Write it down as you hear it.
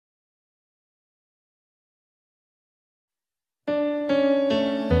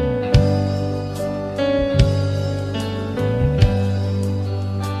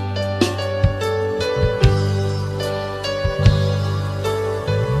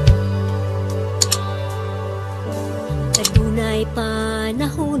Adunay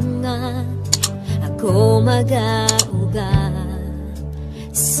panahon nga ako magauga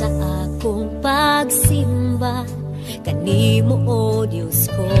sa akong pagsimba kanimo, O Diyos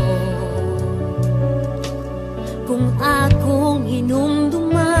ko. Kung akong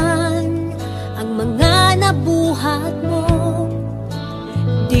hinumduman ang mga nabuhat mo,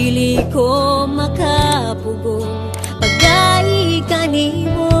 dili ko makapugong pagdai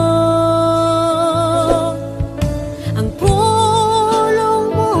kanimo. Ang pulong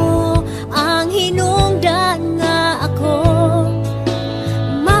mo ang hinungdan nga ako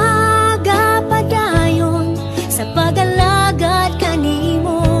magapadayon sa pag-alagad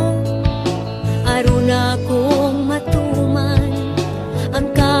kanimo. Aron akong matuman ang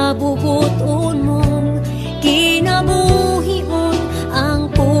kabubuton mong kinabuhion ang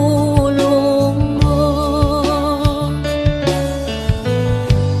pulong mo.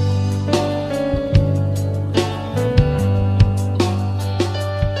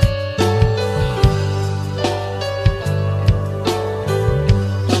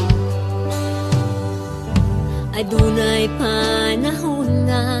 Adunay panahon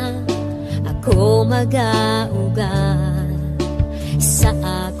nga ako magauga sa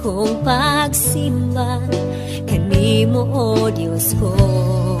akong pagsimba kanimo, O Diyos ko.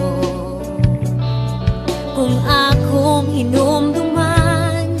 Kung akong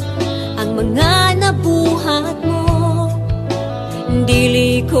hinumduman ang mga nabuhat mo,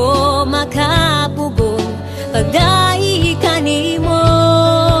 dili ko makapugong pagdai kanimo.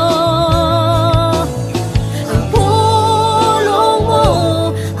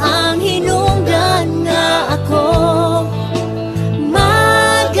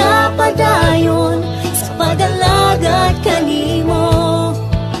 Pag-alagad kanimo,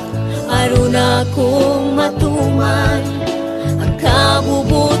 aron akong matuman ang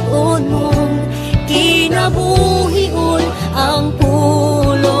kabubuton mong kinabuhion ang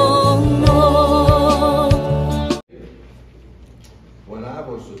pulong mo. When I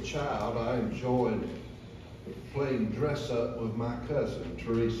was a child, I enjoyed playing dress up with my cousin,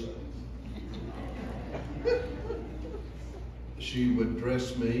 Teresa. She would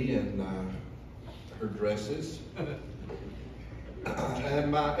dress me in her dresses.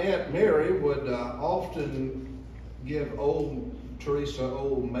 And my Aunt Mary would often give old Teresa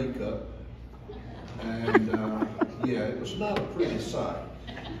old makeup. And yeah, it was not a pretty sight.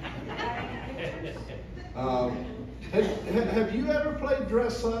 Have you ever played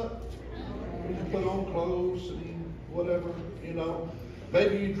dress up? You put on clothes and whatever, you know?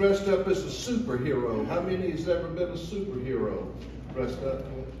 Maybe you dressed up as a superhero. How many has ever been a superhero dressed up?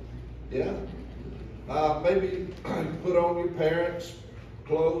 Yeah? Maybe put on your parents'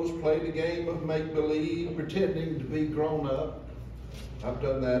 clothes, play the game of make-believe, pretending to be grown up. I've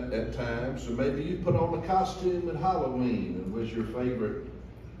done that at times. Or maybe you put on a costume at Halloween and was your favorite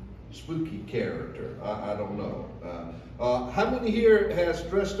spooky character. I don't know. How many here has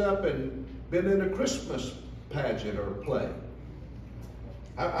dressed up and been in a Christmas pageant or play?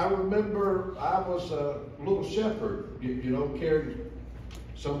 I remember I was a little shepherd, you know, carried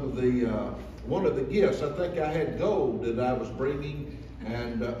some of the one of the gifts. I think I had gold that I was bringing,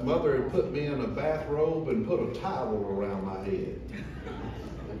 and Mother had put me in a bathrobe and put a towel around my head.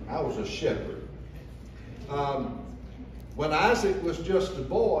 I was a shepherd. When Isaac was just a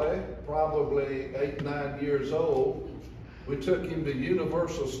boy, probably 8, 9 years old, we took him to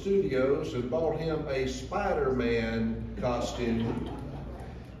Universal Studios and bought him a Spider-Man costume,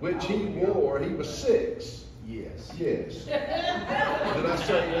 which he wore. He was 6. Yes. Yes. Did I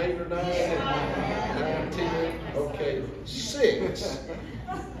say 8 or 9? 9, 10? Okay. 6.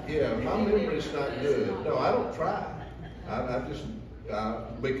 Yeah, my memory's not good. No, I don't try. I just,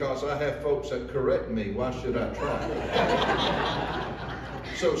 because I have folks that correct me, why should I try?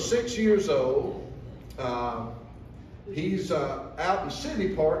 So 6 years old, he's out in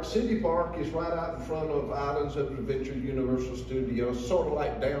City Park. City Park is right out in front of Islands of Adventure Universal Studios, sort of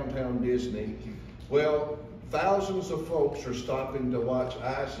like downtown Disney. Well, thousands of folks are stopping to watch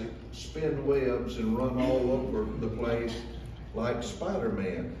Isaac spin webs and run all over the place like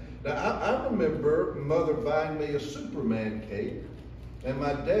Spider-Man. Now, I remember Mother buying me a Superman cape, and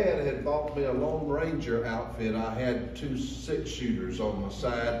my dad had bought me a Lone Ranger outfit. I had 2 6-shooters on my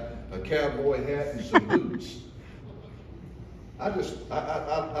side, a cowboy hat, and some boots. I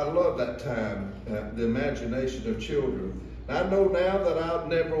love that time, the imagination of children. I know now that I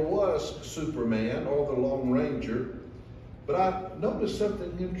never was Superman or the Lone Ranger, but I noticed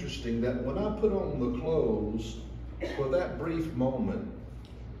something interesting, that when I put on the clothes for that brief moment,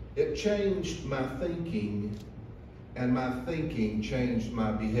 it changed my thinking, and my thinking changed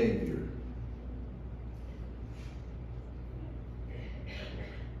my behavior.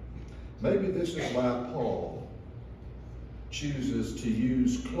 Maybe this is why Paul chooses to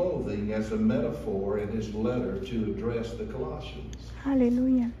use clothing as a metaphor in his letter to address the Colossians.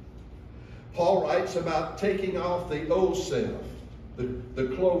 Hallelujah. Paul writes about taking off the old self, the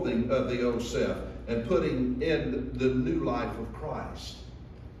clothing of the old self, and putting in the new life of Christ.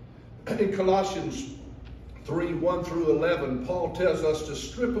 In Colossians 3, 1 through 11, Paul tells us to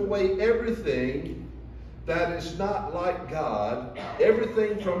strip away everything that is not like God,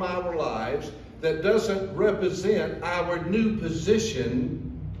 everything from our lives that doesn't represent our new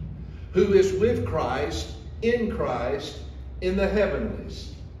position, who is with Christ, in the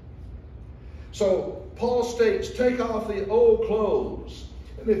heavenlies. So Paul states, take off the old clothes.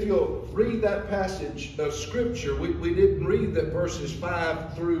 And if you'll read that passage of Scripture, we didn't read that verses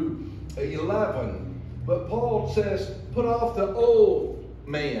 5 through 11. But Paul says, put off the old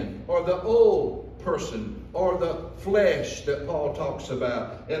man, or the old person, or the flesh that Paul talks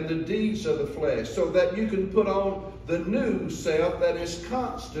about, and the deeds of the flesh, so that you can put on the new self that is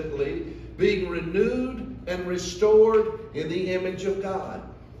constantly being renewed and restored in the image of God.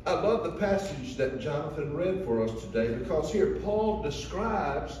 I love the passage that Jonathan read for us today, because here Paul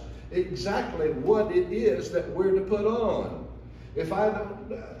describes exactly what it is that we're to put on. If I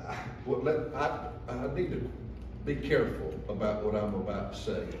don't, I need to be careful about what I'm about to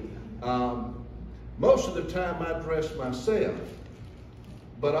say. Most of the time I dress myself,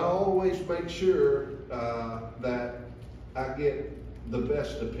 but I always make sure that I get the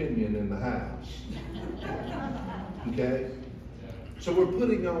best opinion in the house. Okay? So we're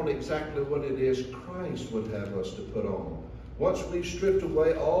putting on exactly what it is Christ would have us to put on. Once we've stripped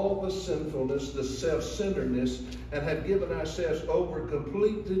away all the sinfulness, the self-centeredness, and have given ourselves over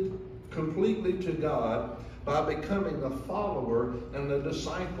completely to God by becoming a follower and a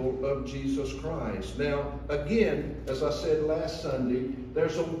disciple of Jesus Christ. Now, again, as I said last Sunday,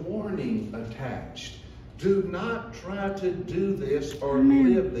 there's a warning attached. Do not try to do this or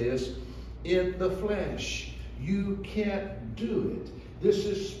live this in the flesh. You can't do it. This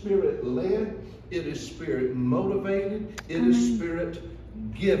is Spirit-led. It is Spirit-motivated. It is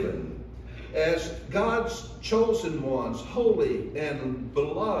Spirit-given. As God's chosen ones, holy and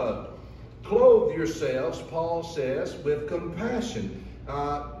beloved, clothe yourselves, Paul says, with compassion.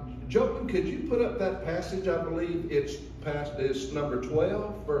 Jotham, could you put up that passage? I believe it's number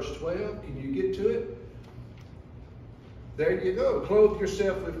 12, verse 12. Can you get to it? There you go. Clothe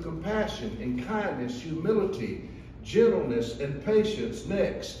yourself with compassion and kindness, humility, gentleness, and patience.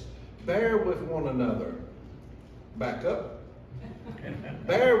 Next, bear with one another. Back up.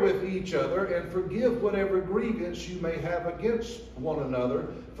 Bear with each other and forgive whatever grievance you may have against one another.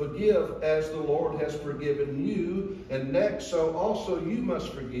 Forgive as the Lord has forgiven you. And next, so also you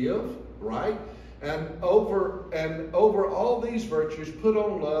must forgive, right? And over all these virtues, put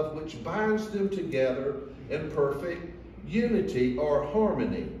on love, which binds them together in perfect unity or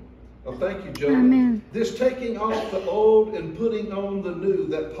harmony. Oh, thank you, Joe. Amen. This taking off the old and putting on the new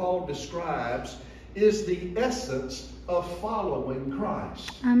that Paul describes is the essence of following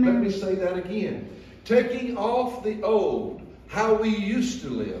Christ. Amen. Let me say that again. Taking off the old, how we used to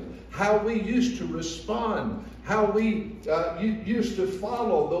live, how we used to respond, how we used to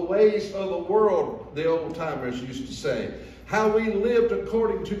follow the ways of the world, the old timers used to say, how we lived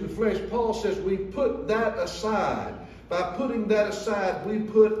according to the flesh. Paul says we put that aside. By putting that aside, we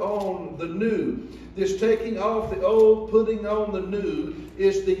put on the new. This taking off the old, putting on the new,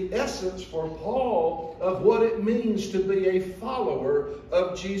 is the essence for Paul of what it means to be a follower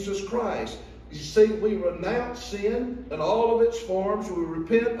of Jesus Christ. You see, we renounce sin in all of its forms. We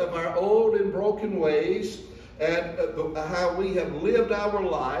repent of our old and broken ways and how we have lived our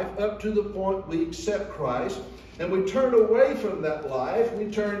life up to the point we accept Christ. And we turn away from that life. We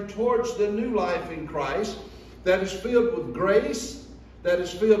turn towards the new life in Christ that is filled with grace, that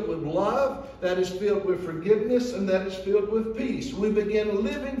is filled with love, that is filled with forgiveness, and that is filled with peace. We begin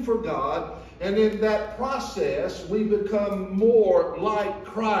living for God, and in that process, we become more like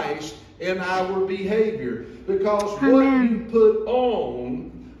Christ in our behavior. Because what you put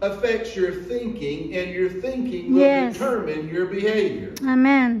on affects your thinking, and your thinking will determine your behavior.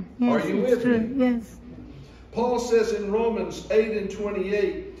 Amen. Yes, are you with me? Yes. Paul says in Romans 8 and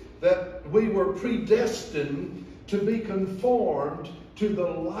 28 that we were predestined to be conformed to the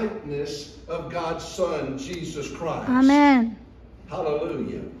likeness of God's Son, Jesus Christ. Amen.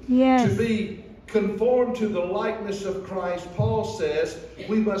 Hallelujah. Yes. To be conformed to the likeness of Christ, Paul says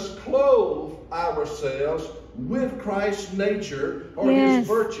we must clothe ourselves with Christ's nature or his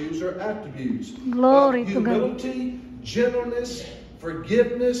virtues or attributes. Glory to God. Humility, gentleness,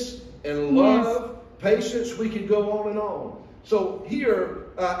 forgiveness, and love, patience. We could go on and on. So here,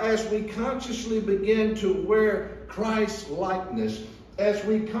 as we consciously begin to wear Christ's likeness, as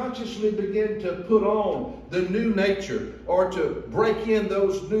we consciously begin to put on the new nature or to break in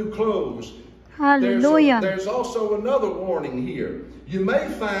those new clothes, Hallelujah. there's also another warning here. You may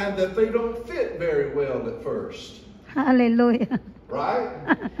find that they don't fit very well at first, Hallelujah. right?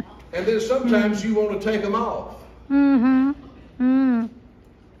 And then sometimes you want to take them off. Mm-hmm.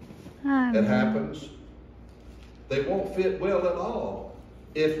 It happens. They won't fit well at all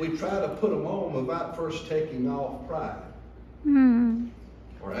if we try to put them on without first taking off pride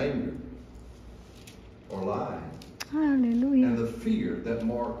or anger or lying Hallelujah. and the fear that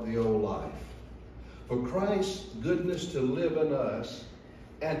mark the old life. For Christ's goodness to live in us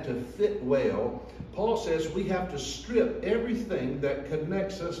and to fit well, Paul says we have to strip everything that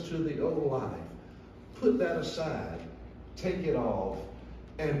connects us to the old life. Put that aside, take it off,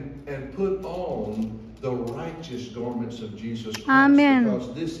 and put on the righteous garments of Jesus Christ. Amen.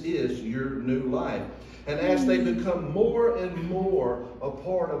 Because this is your new life. And as they become more and more a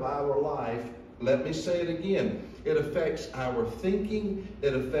part of our life, let me say it again, it affects our thinking,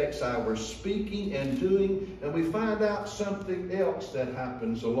 it affects our speaking and doing, and we find out something else that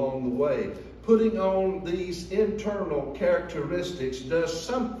happens along the way. Putting on these internal characteristics does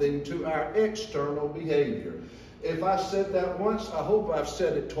something to our external behavior. If I said that once, I hope I've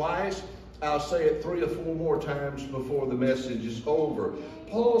said it twice. I'll say it 3 or 4 more times before the message is over.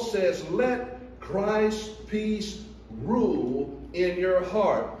 Paul says, let Christ's peace rule in your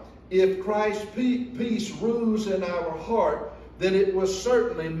heart. If Christ's peace rules in our heart, then it will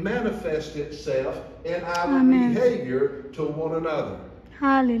certainly manifest itself in our behavior to one another.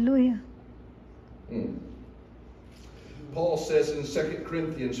 Hallelujah. Paul says in 2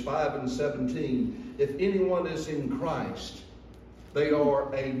 Corinthians 5:17, if anyone is in Christ, they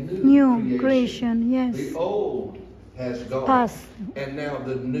are a new creation. Yes. The old has gone, Past. and now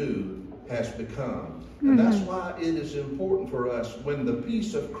the new has become. And that's why it is important for us when the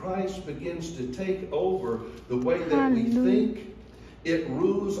peace of Christ begins to take over the way that we think, it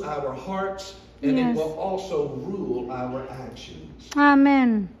rules our hearts, and it will also rule our actions.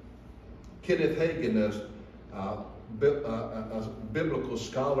 Amen. Kenneth Hagin, a biblical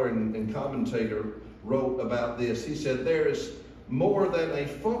scholar and commentator, wrote about this. He said, there is more than a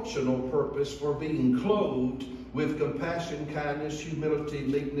functional purpose for being clothed with compassion, kindness, humility,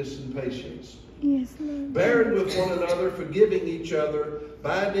 meekness, and patience. Yes, Lord. Bearing with one another, forgiving each other,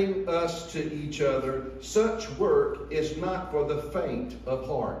 binding us to each other. Such work is not for the faint of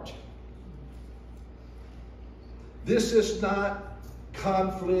heart. This is not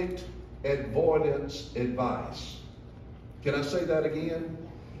conflict avoidance advice. Can I say that again?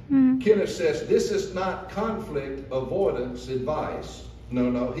 Kenneth says, this is not conflict avoidance advice.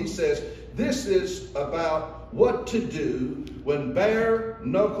 No. He says, this is about what to do when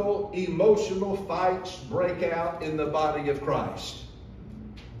bare-knuckle emotional fights break out in the body of Christ.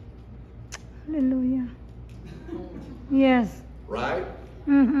 Hallelujah. Yes. Right?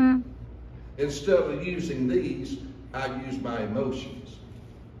 Instead of using these, I use my emotions,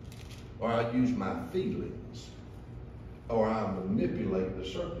 or I use my feelings, or I manipulate the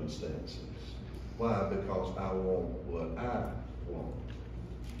circumstances. Why? Because I want what I want.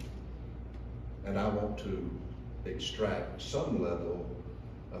 And I want to extract some level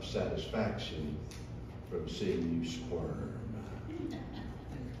of satisfaction from seeing you squirm.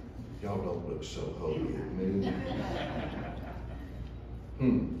 Y'all don't look so holy at me.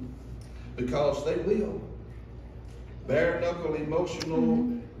 Because they will. Bare-knuckle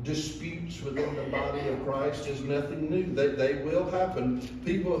emotional disputes within the body of Christ is nothing new. They will happen.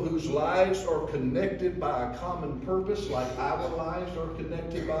 People whose lives are connected by a common purpose, like our lives are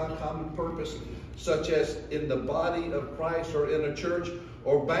connected by a common purpose, such as in the body of Christ or in a church,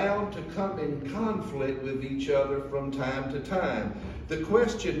 are bound to come in conflict with each other from time to time. The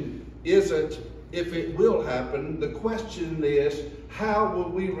question isn't if it will happen. The question is, how will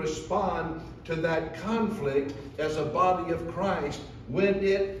we respond to that conflict as a body of Christ when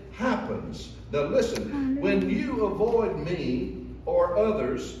it happens? Now listen, when you avoid me or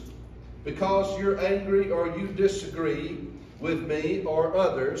others because you're angry or you disagree with me or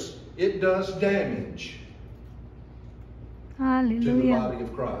others, it does damage to the body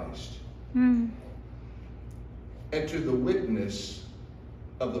of Christ and to the witness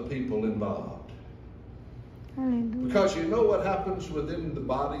of the people involved. Because you know what happens within the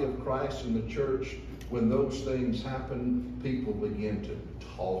body of Christ in the church when those things happen? People begin to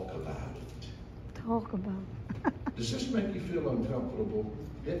talk about it. Talk about it. Does this make you feel uncomfortable?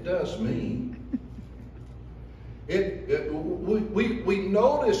 It does me. We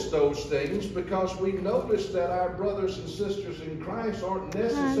notice those things because we notice that our brothers and sisters in Christ aren't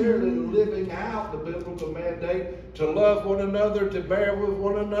necessarily living out the biblical mandate to love one another, to bear with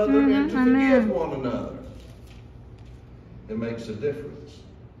one another, and to forgive one another. It makes a difference.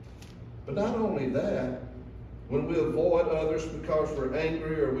 But not only that, when we avoid others because we're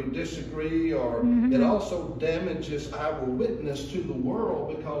angry or we disagree, or it also damages our witness to the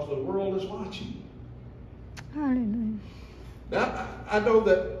world because the world is watching. Hallelujah. Now, I know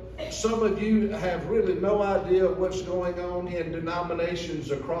that some of you have really no idea what's going on in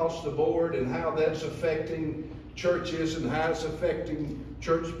denominations across the board and how that's affecting churches and how it's affecting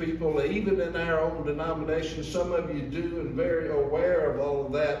church people, even in our own denomination. Some of you do and very aware of all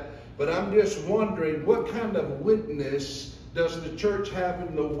of that. But I'm just wondering, what kind of witness does the church have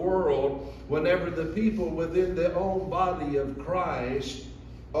in the world whenever the people within their own body of Christ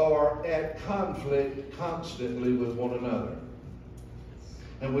are at conflict constantly with one another?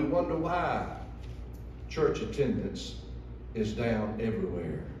 And we wonder why church attendance is down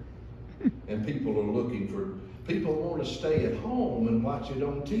everywhere. And people are looking for, people want to stay at home and watch it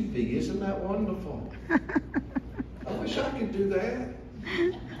on TV. Isn't that wonderful? I wish I could do that.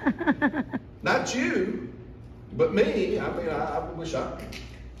 Not you, but me. I mean, I wish I could.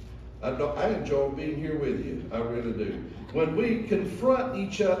 I enjoy being here with you. I really do. When we confront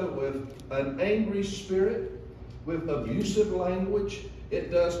each other with an angry spirit, with abusive language,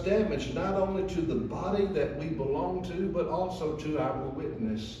 it does damage not only to the body that we belong to, but also to our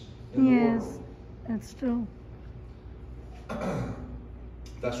witness in the world. Yes, that's true.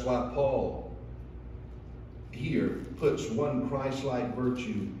 That's why Paul here puts one Christ-like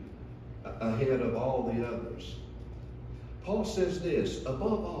virtue ahead of all the others. Paul says this,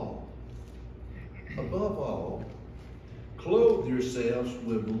 above all, clothe yourselves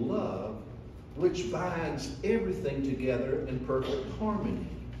with love, which binds everything together in perfect harmony.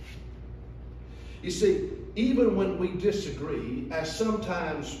 You see, even when we disagree, as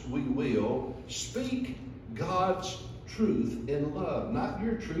sometimes we will, speak God's truth in love. Not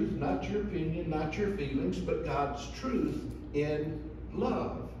your truth, not your opinion, not your feelings, but God's truth in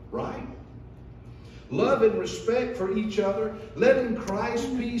love, right? Love and respect for each other, letting Christ's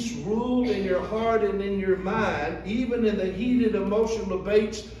peace rule in your heart and in your mind, even in the heated emotional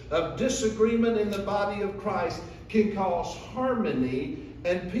debates of disagreement in the body of Christ, can cause harmony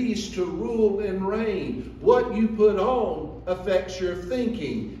and peace to rule and reign. What you put on affects your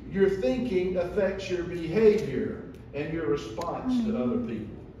thinking. Your thinking affects your behavior and your response to other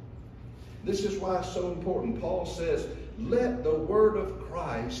people. This is why it's so important. Paul says, let the word of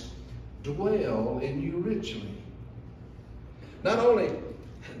Christ dwell in you richly. Not only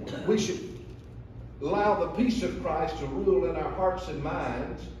we should allow the peace of Christ to rule in our hearts and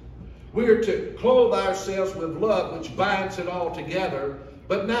minds, we are to clothe ourselves with love, which binds it all together.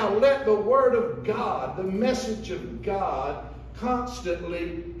 But now let the word of God, the message of God,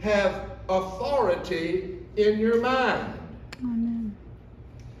 constantly have authority in your mind. Amen.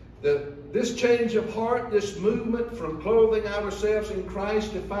 This change of heart, this movement from clothing ourselves in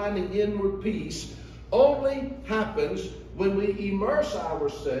Christ to finding inward peace, only happens when we immerse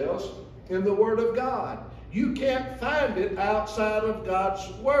ourselves in the Word of God. You can't find it outside of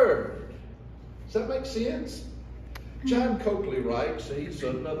God's Word. Does that make sense? John Coakley writes, he's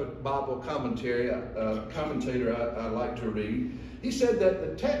another Bible commentator I like to read. He said that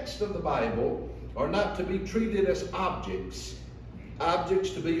the text of the Bible are not to be treated as objects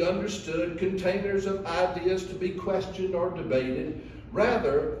to be understood, containers of ideas to be questioned or debated.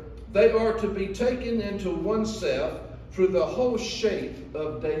 Rather, they are to be taken into oneself through the whole shape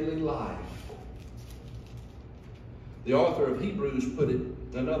of daily life. The author of Hebrews put it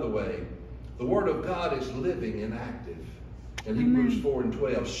another way. The Word of God is living and active. In Hebrews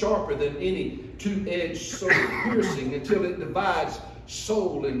 4:12, sharper than any two-edged sword, piercing until it divides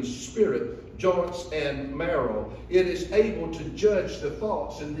soul and spirit, joints and marrow. It is able to judge the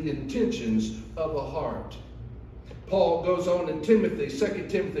thoughts and the intentions of a heart. Paul goes on in Timothy, 2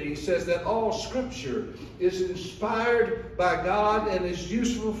 Timothy, he says that all Scripture is inspired by God and is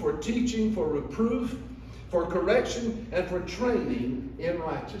useful for teaching, for reproof, for correction, and for training in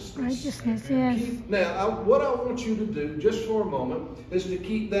righteousness. Righteousness, yes. Now, what I want you to do, just for a moment, is to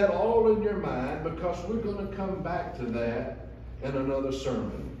keep that all in your mind, because we're going to come back to that in another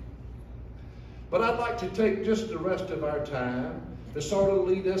sermon. But I'd like to take just the rest of our time to sort of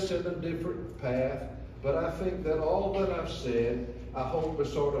lead us in a different path. But I think that all that I've said, I hope to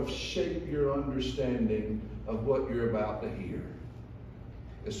sort of shape your understanding of what you're about to hear.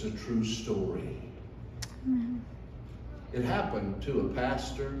 It's a true story. It happened to a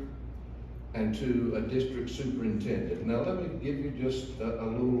pastor and to a district superintendent. Now let me give you just a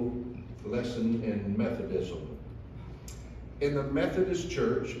little lesson in Methodism. In the Methodist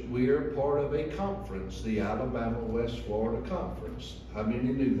Church, we are part of a conference, the Alabama-West Florida Conference. How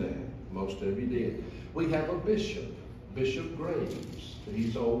many knew that? Most of you did. We have a bishop, Bishop Graves.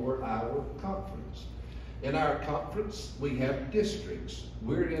 He's over our conference. In our conference, we have districts.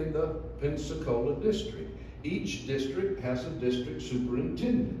 We're in the Pensacola district. Each district has a district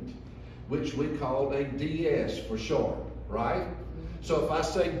superintendent, which we call a DS for short, right? So if I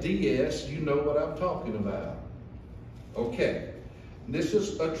say DS, you know what I'm talking about. Okay, this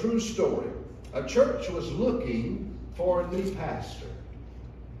is a true story. A church was looking for a new pastor.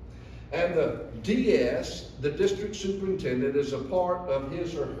 And the DS, the district superintendent, is a part of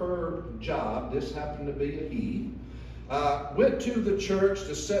his or her job. This happened to be a he. Went to the church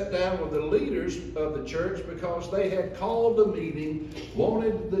to sit down with the leaders of the church because they had called a meeting,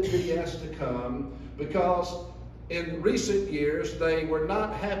 wanted the DS to come because in recent years they were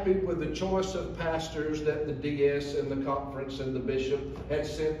not happy with the choice of pastors that the DS and the conference and the bishop had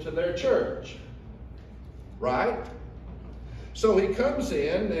sent to their church. Right? So he comes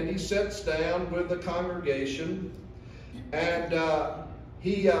in and he sits down with the congregation, and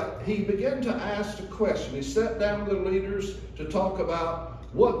he began to ask a question. He sat down with the leaders to talk about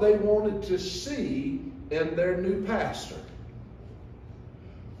what they wanted to see in their new pastor.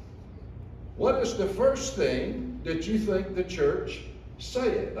 What is the first thing that you think the church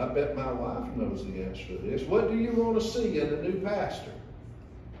said? I bet my wife knows the answer to this. What do you want to see in a new pastor?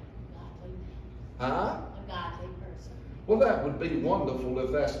 Huh? A godly person. Well, that would be wonderful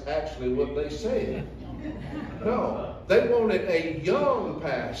if that's actually what they said. No, they wanted a young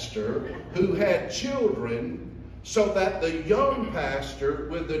pastor who had children so that the young pastor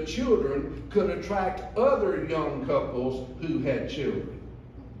with the children could attract other young couples who had children.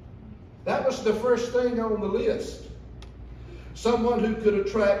 That was the first thing on the list. Someone who could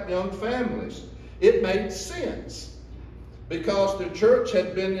attract young families. It made sense because the church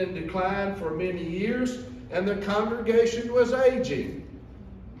had been in decline for many years and the congregation was aging.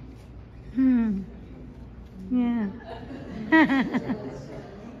 Yeah.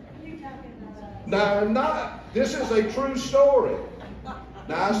 Now, I'm not. This is a true story.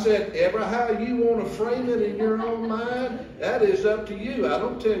 Now, I said, ever how you want to frame it in your own mind, that is up to you. I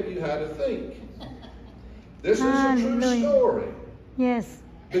don't tell you how to think. This is a true story. Yes.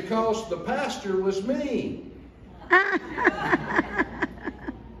 Because the pastor was mean.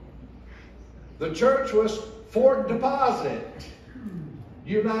 The church was Fort Deposit,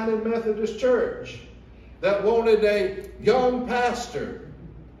 United Methodist Church, that wanted a young pastor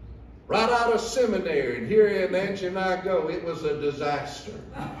right out of seminary. And here in Anchinago, it was a disaster.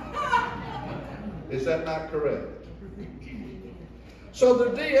 Is that not correct? So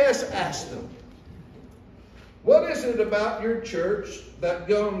the DS asked them, what is it about your church that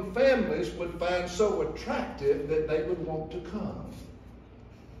young families would find so attractive that they would want to come?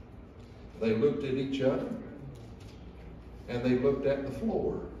 They looked at each other and they looked at the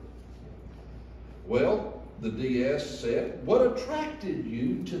floor. Well, the DS said, what attracted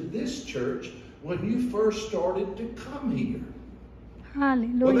you to this church when you first started to come here?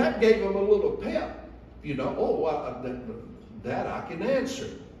 Hallelujah. Well, that gave them a little pep. You know, that I can answer.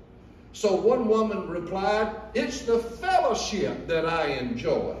 So one woman replied, it's the fellowship that I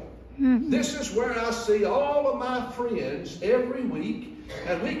enjoy. This is where I see all of my friends every week,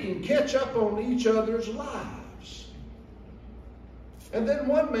 and we can catch up on each other's lives. And then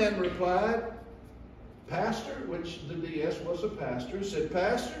one man replied, Pastor, which the DS was a pastor, said,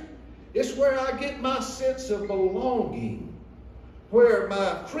 Pastor, it's where I get my sense of belonging, where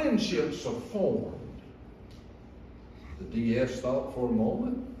my friendships are formed. The DS thought for a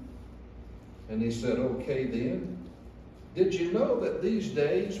moment, and he said, okay then. Did you know that these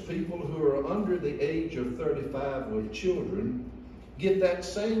days people who are under the age of 35 with children get that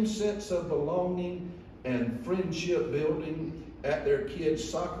same sense of belonging and friendship building at their kids'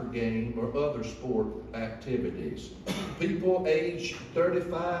 soccer game or other sport activities? People age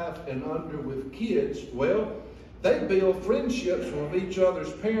 35 and under with kids, well, they build friendships with each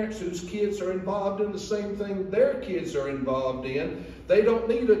other's parents whose kids are involved in the same thing their kids are involved in. They don't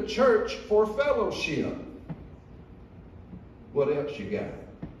need a church for fellowship. What else you got?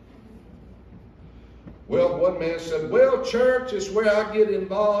 Well, one man said, well, church is where I get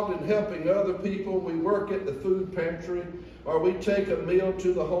involved in helping other people. We work at the food pantry, or we take a meal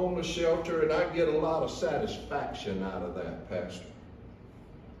to the homeless shelter, and I get a lot of satisfaction out of that, Pastor.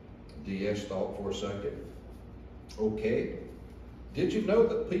 DS thought for a second. Okay. Did you know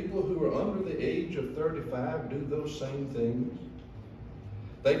that people who are under the age of 35 do those same things?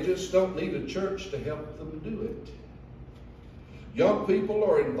 They just don't need a church to help them do it. Young people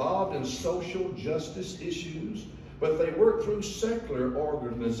are involved in social justice issues, but they work through secular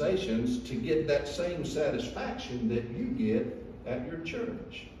organizations to get that same satisfaction that you get at your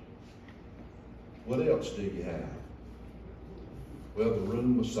church. What else do you have? Well, the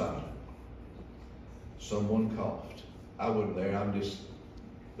room was silent. Someone coughed. I wasn't there.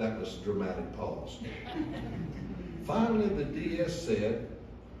 That was a dramatic pause. Finally, the DS said,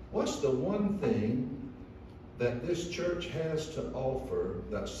 "What's the one thing that this church has to offer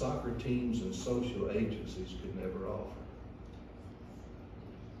that soccer teams and social agencies could never offer?"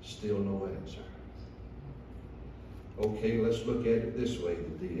 Still no answer. Okay, let's look at it this way,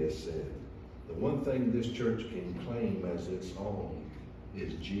 the DS said. The one thing this church can claim as its own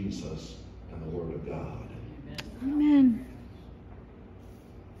is Jesus and the Word of God. Amen.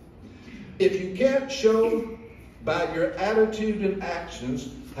 If you can't show by your attitude and actions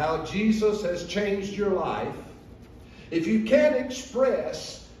how Jesus has changed your life, if you can't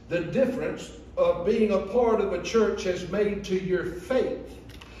express the difference of being a part of a church has made to your faith,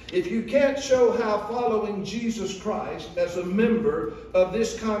 if you can't show how following Jesus Christ as a member of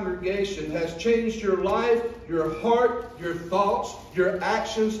this congregation has changed your life, your heart, your thoughts, your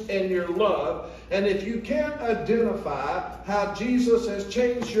actions, and your love, and if you can't identify how Jesus has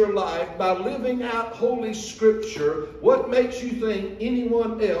changed your life by living out Holy Scripture, what makes you think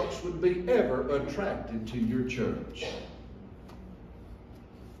anyone else would be ever attracted to your church?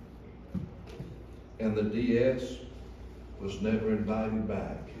 And the DS was never invited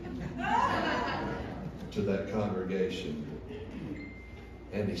back to that congregation.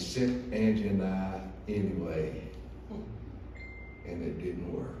 And he sent Angie and I anyway, and it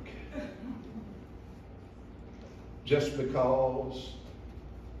didn't work. Just because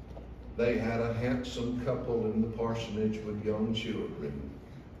they had a handsome couple in the parsonage with young children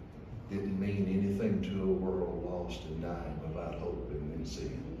didn't mean anything to a world lost and dying without hope and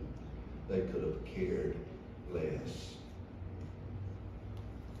sin. They could have cared less.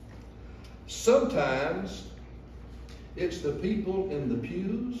 Sometimes it's the people in the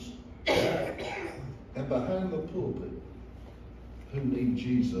pews and behind the pulpit who need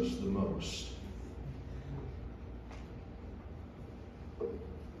Jesus the most.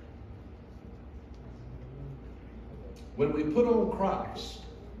 When we put on Christ,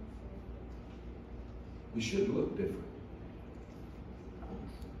 we should look different.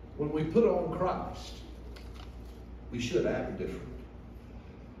 When we put on Christ, we should act different.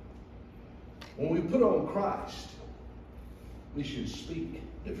 When we put on Christ, we should speak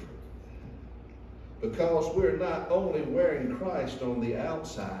different. Because we're not only wearing Christ on the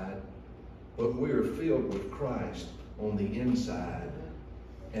outside, but we're filled with Christ on the inside,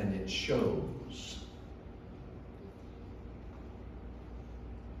 and it shows.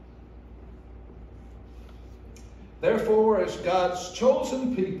 Therefore, as God's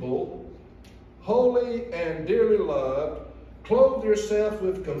chosen people, holy and dearly loved, clothe yourself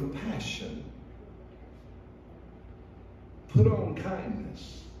with compassion. Put on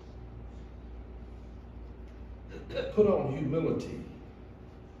kindness. Put on humility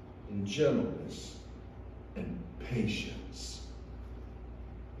and gentleness and patience.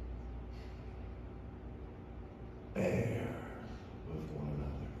 Bear with one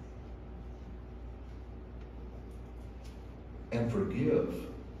another. And forgive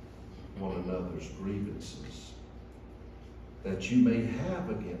one another's grievances that you may have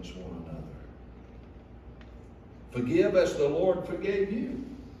against one another. Forgive as the Lord forgave you.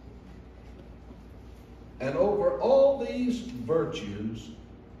 And over all these virtues,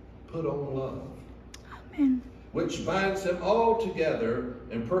 put on love. Amen. Which binds them all together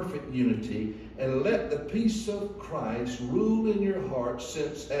in perfect unity. And let the peace of Christ rule in your hearts,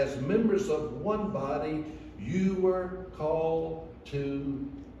 since as members of one body, you were called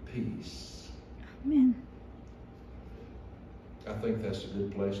to peace. Amen. I think that's a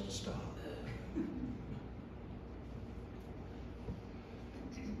good place to stop.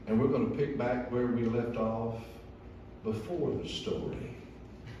 And we're going to pick back where we left off before the story.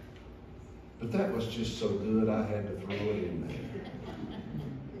 But that was just so good, I had to throw it in there.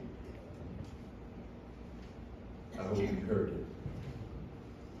 I hope you heard it.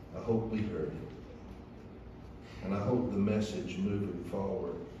 I hope we heard it. And I hope the message moving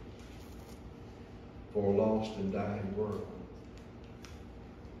forward for a lost and dying world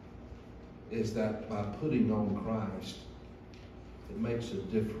is that by putting on Christ, it makes a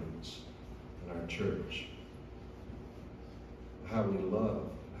difference in our church. How we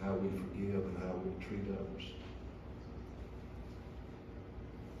love, how we forgive, and how we treat others.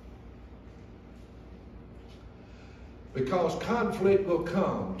 Because conflict will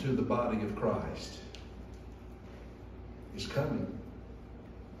come to the body of Christ. It's coming.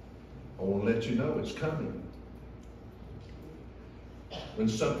 I want to let you know it's coming. When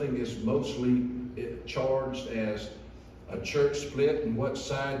something is mostly charged as a church split and what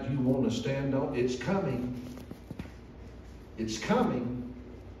side you want to stand on, it's coming. It's coming.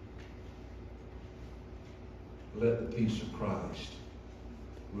 Let the peace of Christ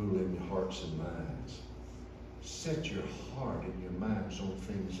rule in your hearts and minds. Set your heart and your minds on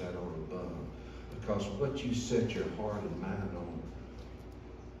things that are above. Because what you set your heart and mind on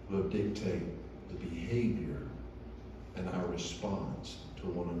will dictate the behavior and our response to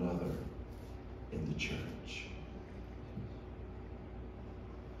one another in the church.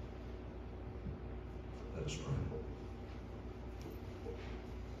 Let us pray.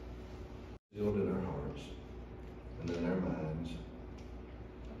 Sealed in our hearts and in our minds.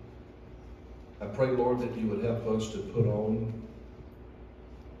 I pray, Lord, that you would help us to put on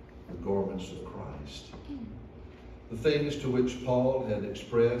the garments of Christ. The things to which Paul had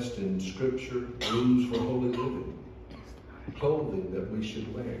expressed in Scripture, rules for holy living, clothing that we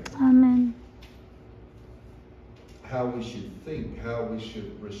should wear. Amen. How we should think, how we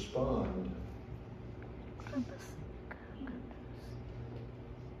should respond.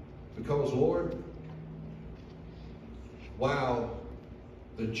 Because, Lord, while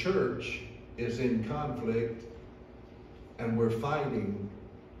the church is in conflict and we're fighting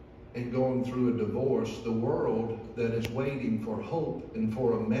and going through a divorce, the world that is waiting for hope and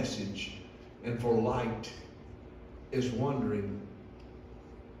for a message and for light is wondering.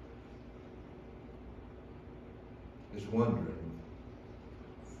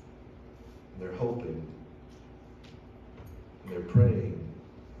 They're hoping. They're praying.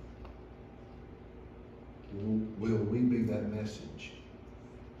 Will we be that message?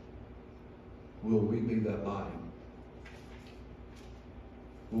 Will we be that light?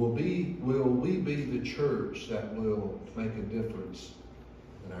 Will we be the church that will make a difference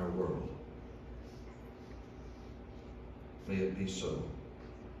in our world? May it be so.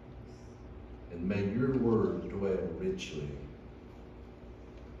 And may your word dwell richly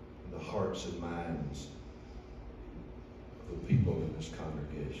in the hearts and minds of the people in this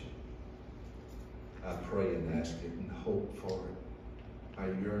congregation. I pray and ask it and hope for it. I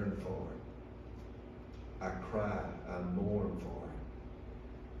yearn for it. I cry, I mourn for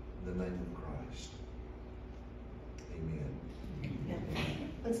it. In the name of Christ. Amen.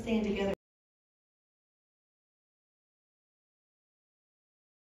 Let's stand together.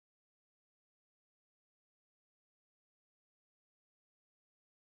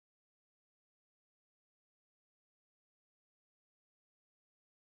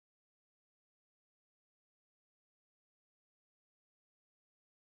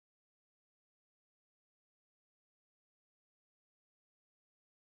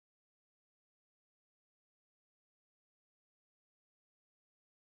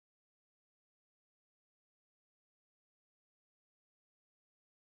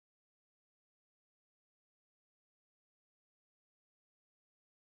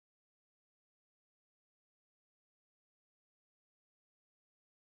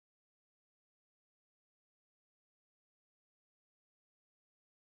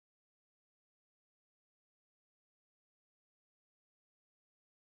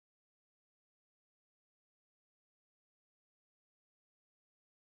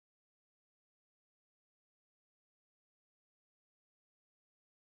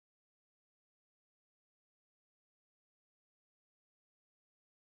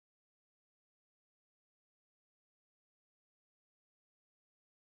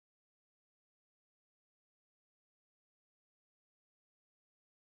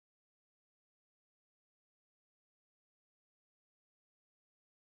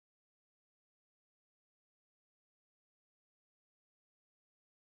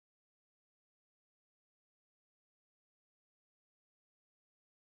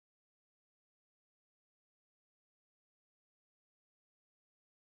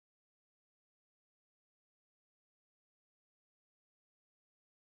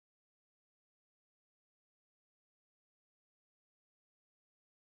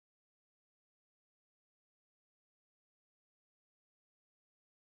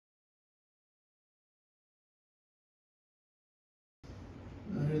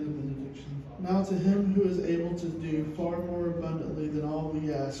 I hear the benediction. Now to him who is able to do far more abundantly than all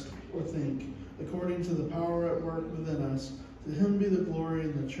we ask or think, according to the power at work within us, to him be the glory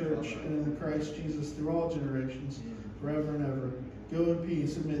in the church and in Christ Jesus through all generations, forever and ever. Go in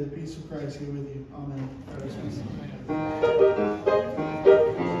peace, and may the peace of Christ be with you. Amen.